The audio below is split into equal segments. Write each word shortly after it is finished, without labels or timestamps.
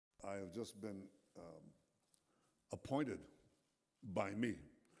I have just been appointed by me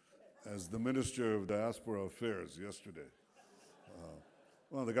as the Minister of Diaspora Affairs yesterday.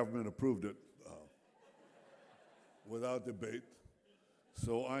 Well, the government approved it without debate.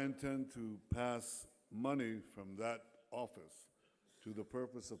 So I intend to pass money from that office to the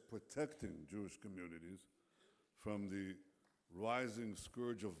purpose of protecting Jewish communities from the rising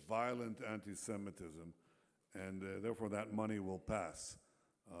scourge of violent anti-Semitism, and therefore that money will pass,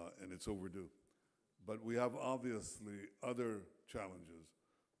 and it's overdue. But we have obviously other challenges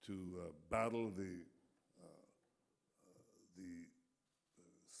to battle the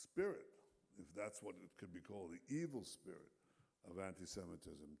spirit, if that's what it could be called, the evil spirit of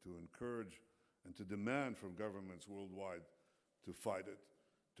anti-Semitism, to encourage and to demand from governments worldwide to fight it,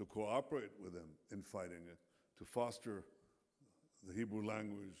 to cooperate with them in fighting it, to foster the Hebrew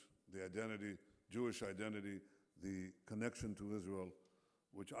language, the identity, Jewish identity, the connection to Israel,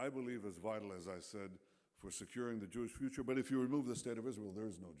 which I believe is vital, as I said, for securing the Jewish future. But if you remove the state of Israel, there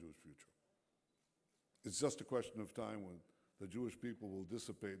is no Jewish future. It's just a question of time when the Jewish people will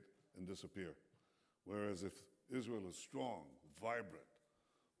dissipate and disappear. Whereas if Israel is strong, vibrant,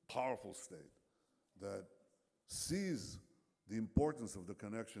 powerful state that sees the importance of the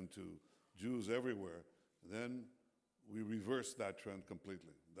connection to Jews everywhere, then we reverse that trend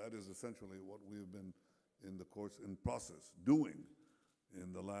completely. That is essentially what we have been in process doing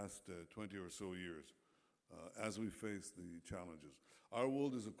in the last 20 or so years as we face the challenges. Our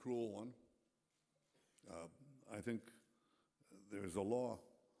world is a cruel one. I think there's a law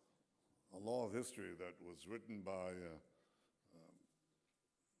of history that was written by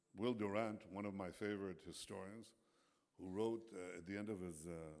Will Durant, one of my favorite historians, who wrote at the end of his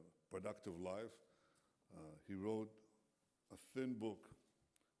productive life, he wrote a thin book.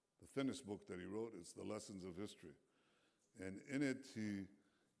 The thinnest book that he wrote is The Lessons of History. And in it,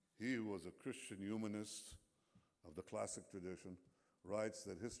 he was a Christian humanist of the classic tradition, writes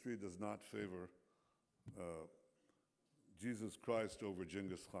that history does not favor Jesus Christ over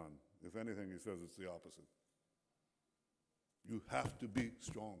Genghis Khan. If anything, he says it's the opposite. You have to be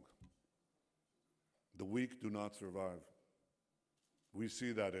strong. The weak do not survive. We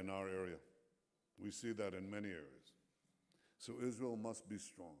see that in our area. We see that in many areas. So Israel must be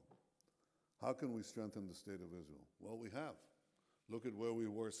strong. How can we strengthen the state of Israel? Well, we have. Look at where we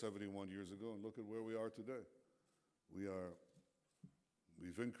were 71 years ago and look at where we are today.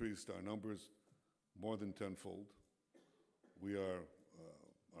 We've increased our numbers more than tenfold.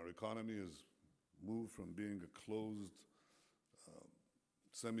 Our economy has moved from being a closed,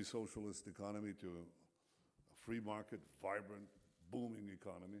 semi-socialist economy to a free market, vibrant, booming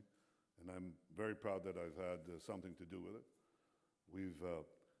economy. And I'm very proud that I've had something to do with it. We've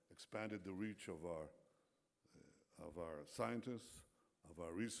expanded the reach of our scientists, of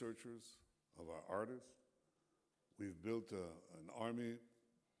our researchers, of our artists. We've built an army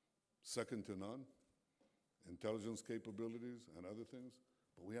second to none, intelligence capabilities and other things,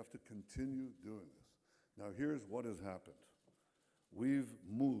 but we have to continue doing this. Now here's what has happened. We've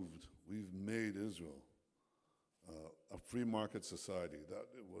made Israel a free market society that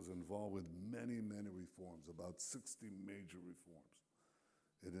was involved with many, many reforms, about 60 major reforms.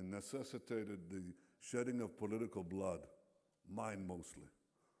 It necessitated the shedding of political blood, mine mostly,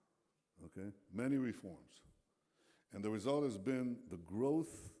 okay? Many reforms. And the result has been the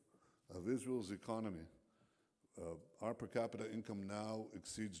growth of Israel's economy. Our per capita income now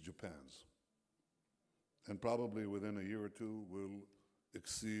exceeds Japan's. And probably within a year or two will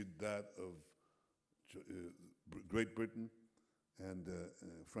exceed that of Great Britain and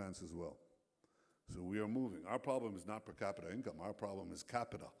France as well. So we are moving. Our problem is not per capita income. Our problem is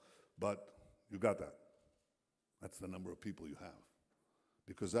capita. But you got that. That's the number of people you have.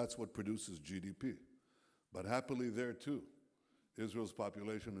 Because that's what produces GDP. But happily there too, Israel's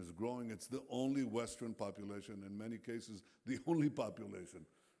population is growing. It's the only Western population, in many cases, the only population,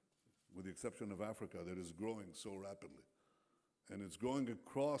 with the exception of Africa, that is growing so rapidly. And it's growing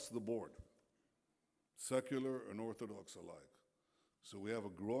across the board, secular and Orthodox alike. So we have a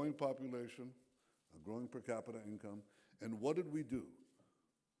growing population, a growing per capita income. And what did we do?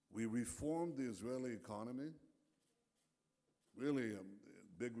 We reformed the Israeli economy, really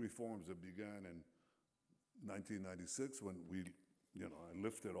big reforms that began in 1996 when I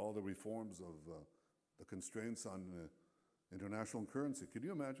lifted all the reforms of the constraints on international currency. Can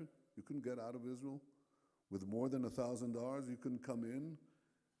you imagine? You couldn't get out of Israel with more than $1,000. You couldn't come in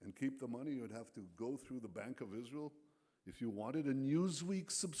and keep the money. You'd have to go through the Bank of Israel. If you wanted a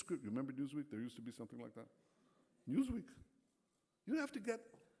Newsweek subscription, remember Newsweek? There used to be something like that. Newsweek. You'd have to get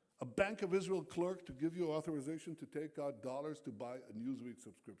a Bank of Israel clerk to give you authorization to take out dollars to buy a Newsweek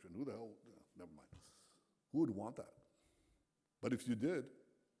subscription. Who the hell? Never mind. Who would want that? But if you did,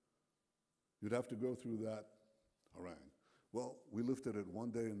 you'd have to go through that harangue. Well, we lifted it one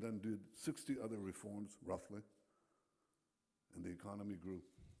day and then did 60 other reforms, roughly, and the economy grew.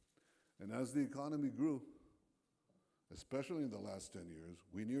 And as the economy grew, especially in the last 10 years,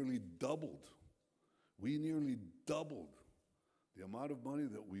 we nearly doubled the amount of money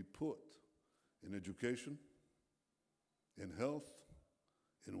that we put in education, in health,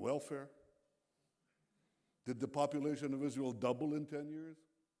 in welfare. Did the population of Israel double in 10 years?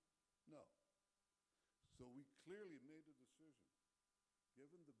 No. So we clearly made a decision,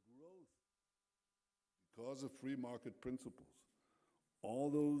 given the growth, because of free market principles, all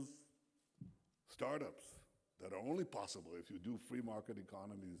those startups that are only possible if you do free market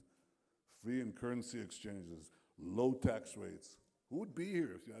economies, free and currency exchanges, low tax rates. Who would be here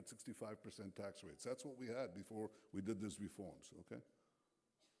if you had 65% tax rates? That's what we had before we did these reforms, okay?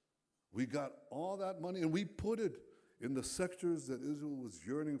 We got all that money and we put it in the sectors that Israel was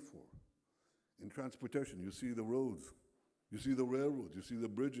yearning for. In transportation, you see the roads, you see the railroads, you see the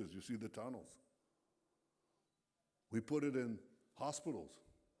bridges, you see the tunnels. We put it in hospitals,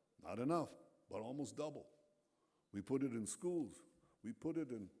 not enough, but almost double. We put it in schools. We put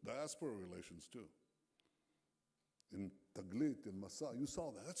it in diaspora relations too. In Taglit, in Masa, you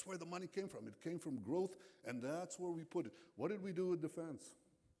saw that. That's where the money came from. It came from growth, and that's where we put it. What did we do with defense?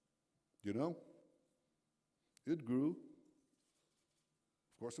 You know? It grew.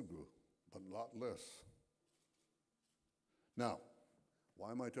 Of course it grew, but a lot less. Now,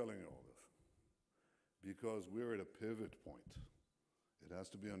 why am I telling you all this? Because we're at a pivot point. It has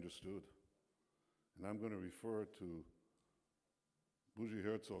to be understood. And I'm going to refer to Bougie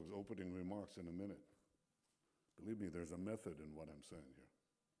Herzog's opening remarks in a minute. Believe me, there's a method in what I'm saying here.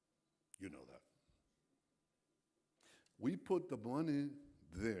 You know that. We put the money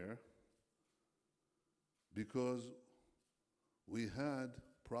there because we had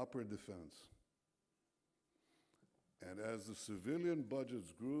proper defense. And as the civilian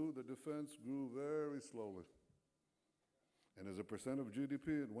budgets grew, the defense grew very slowly. And as a percent of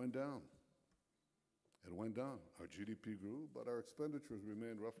GDP, it went down. It went down. Our GDP grew, but our expenditures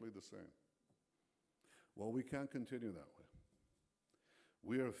remained roughly the same. Well, we can't continue that way.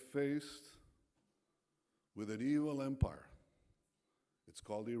 We are faced with an evil empire. It's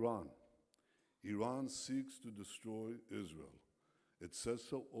called Iran. Iran seeks to destroy Israel. It says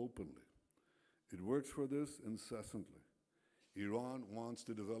so openly. It works for this incessantly. Iran wants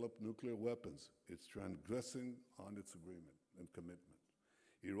to develop nuclear weapons. It's transgressing on its agreement and commitment.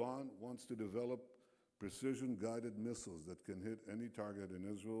 Iran wants to develop precision-guided missiles that can hit any target in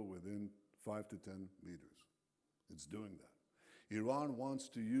Israel within 5 to 10 meters. It's doing that. Iran wants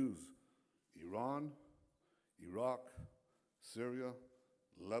to use Iran, Iraq, Syria,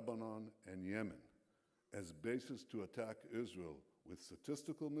 Lebanon, and Yemen as bases to attack Israel with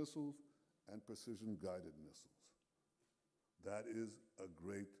statistical missiles and precision-guided missiles. That is a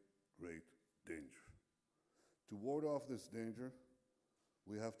great, great danger. To ward off this danger,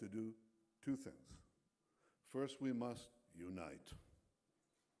 we have to do two things. First, we must unite,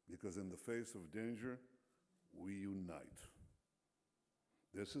 because in the face of danger, we unite.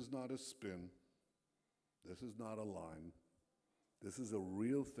 This is not a spin. This is not a line. This is a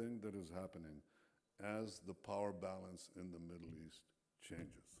real thing that is happening as the power balance in the Middle East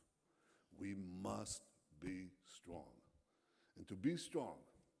changes. We must be strong. And to be strong,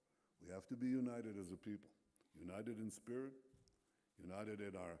 we have to be united as a people, united in spirit, united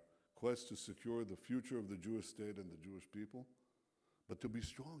in our quest to secure the future of the Jewish state and the Jewish people. But to be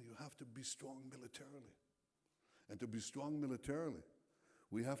strong, you have to be strong militarily. And to be strong militarily,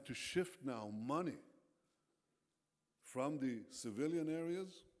 we have to shift now money from the civilian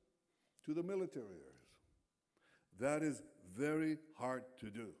areas to the military areas. That is very hard to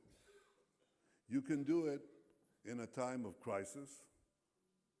do. You can do it in a time of crisis,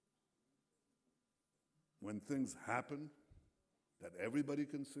 when things happen that everybody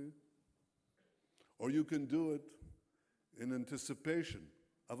can see, or you can do it in anticipation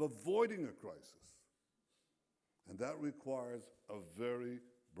of avoiding a crisis. And that requires a very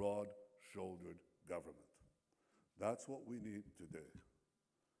broad-shouldered government. That's what we need today.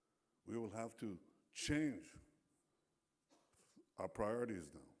 We will have to change our priorities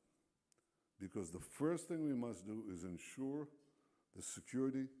now, because the first thing we must do is ensure the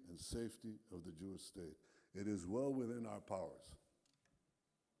security and safety of the Jewish state. It is well within our powers.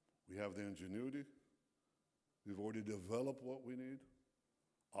 We have the ingenuity. We've already developed what we need,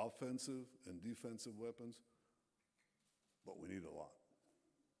 offensive and defensive weapons, but we need a lot.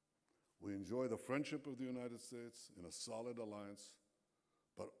 We enjoy the friendship of the United States in a solid alliance,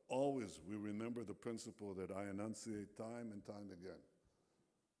 but always we remember the principle that I enunciate time and time again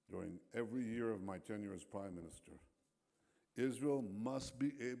during every year of my tenure as Prime Minister. Israel must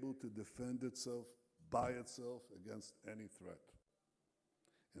be able to defend itself by itself against any threat.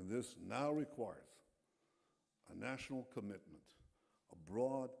 And this now requires a national commitment, a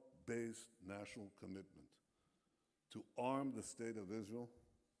broad-based national commitment to arm the state of Israel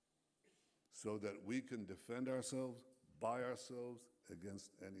so that we can defend ourselves by ourselves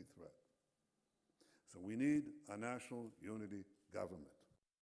against any threat. So we need a national unity government.